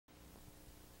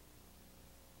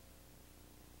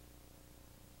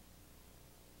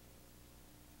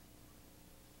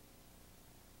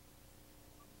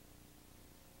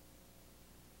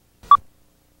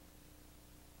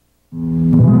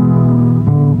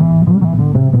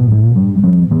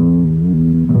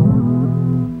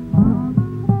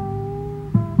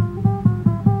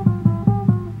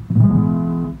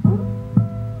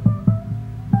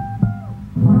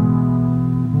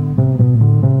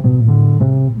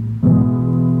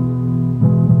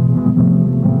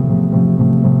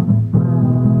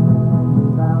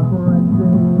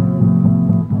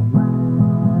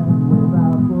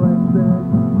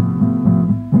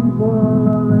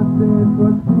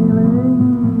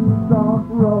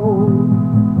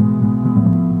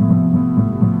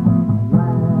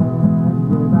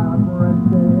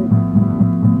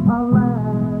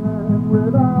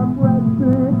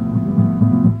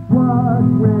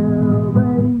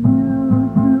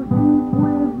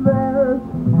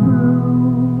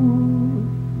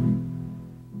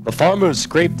Farmers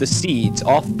scrape the seeds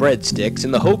off breadsticks in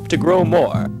the hope to grow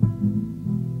more.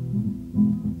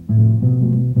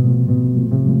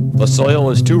 The soil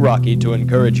is too rocky to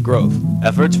encourage growth.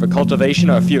 Efforts for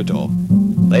cultivation are futile.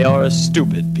 They are a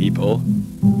stupid people.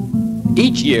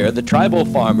 Each year, the tribal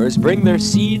farmers bring their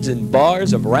seeds in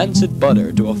bars of rancid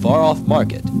butter to a far-off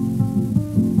market.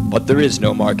 But there is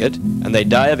no market, and they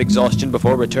die of exhaustion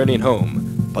before returning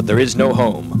home. But there is no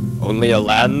home, only a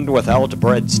land without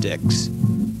breadsticks.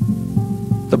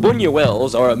 The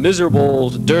Bunuels are a miserable,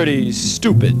 dirty,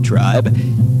 stupid tribe.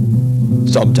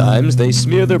 Sometimes they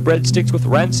smear their breadsticks with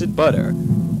rancid butter.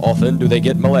 Often do they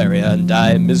get malaria and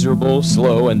die miserable,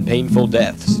 slow, and painful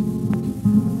deaths.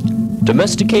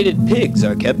 Domesticated pigs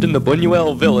are kept in the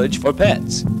Bunuel village for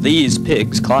pets. These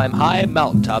pigs climb high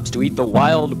mountaintops to eat the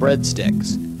wild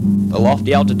breadsticks. The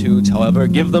lofty altitudes, however,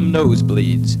 give them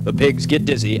nosebleeds. The pigs get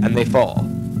dizzy and they fall.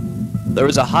 There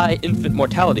is a high infant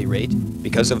mortality rate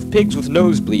because of pigs with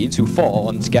nosebleeds who fall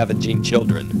on scavenging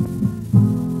children.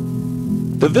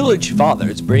 The village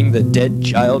fathers bring the dead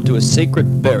child to a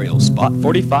sacred burial spot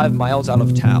 45 miles out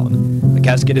of town. The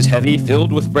casket is heavy,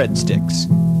 filled with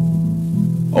breadsticks.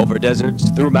 Over deserts,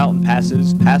 through mountain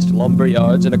passes, past lumber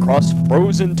yards, and across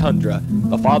frozen tundra,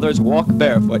 the fathers walk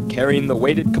barefoot, carrying the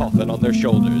weighted coffin on their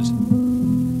shoulders.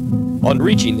 On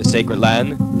reaching the sacred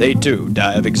land, they too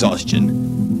die of exhaustion.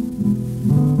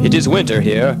 It is winter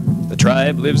here. The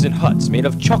tribe lives in huts made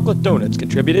of chocolate donuts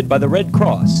contributed by the Red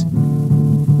Cross.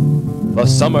 The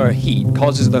summer heat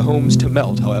causes the homes to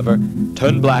melt, however,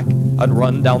 turn black, and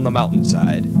run down the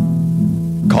mountainside,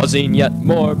 causing yet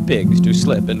more pigs to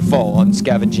slip and fall on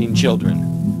scavenging children.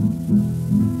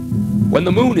 When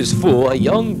the moon is full, a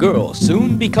young girl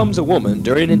soon becomes a woman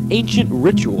during an ancient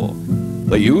ritual.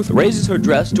 The youth raises her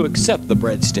dress to accept the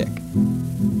breadstick.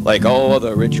 Like all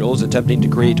other rituals attempting to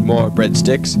create more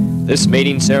breadsticks, this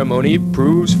mating ceremony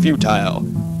proves futile.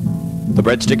 The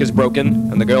breadstick is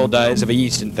broken, and the girl dies of a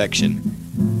yeast infection.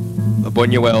 The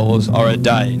Bunuels are a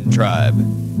dying tribe.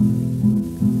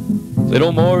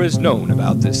 Little more is known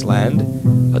about this land.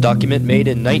 A document made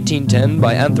in 1910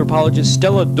 by anthropologist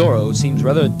Stella Doro seems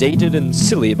rather dated and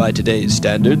silly by today's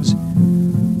standards.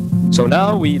 So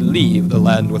now we leave the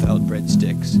land without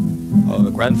breadsticks. Our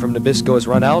grant from Nabisco has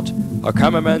run out, our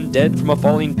cameraman dead from a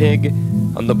falling pig,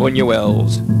 and the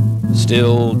Bunuels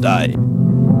still dying.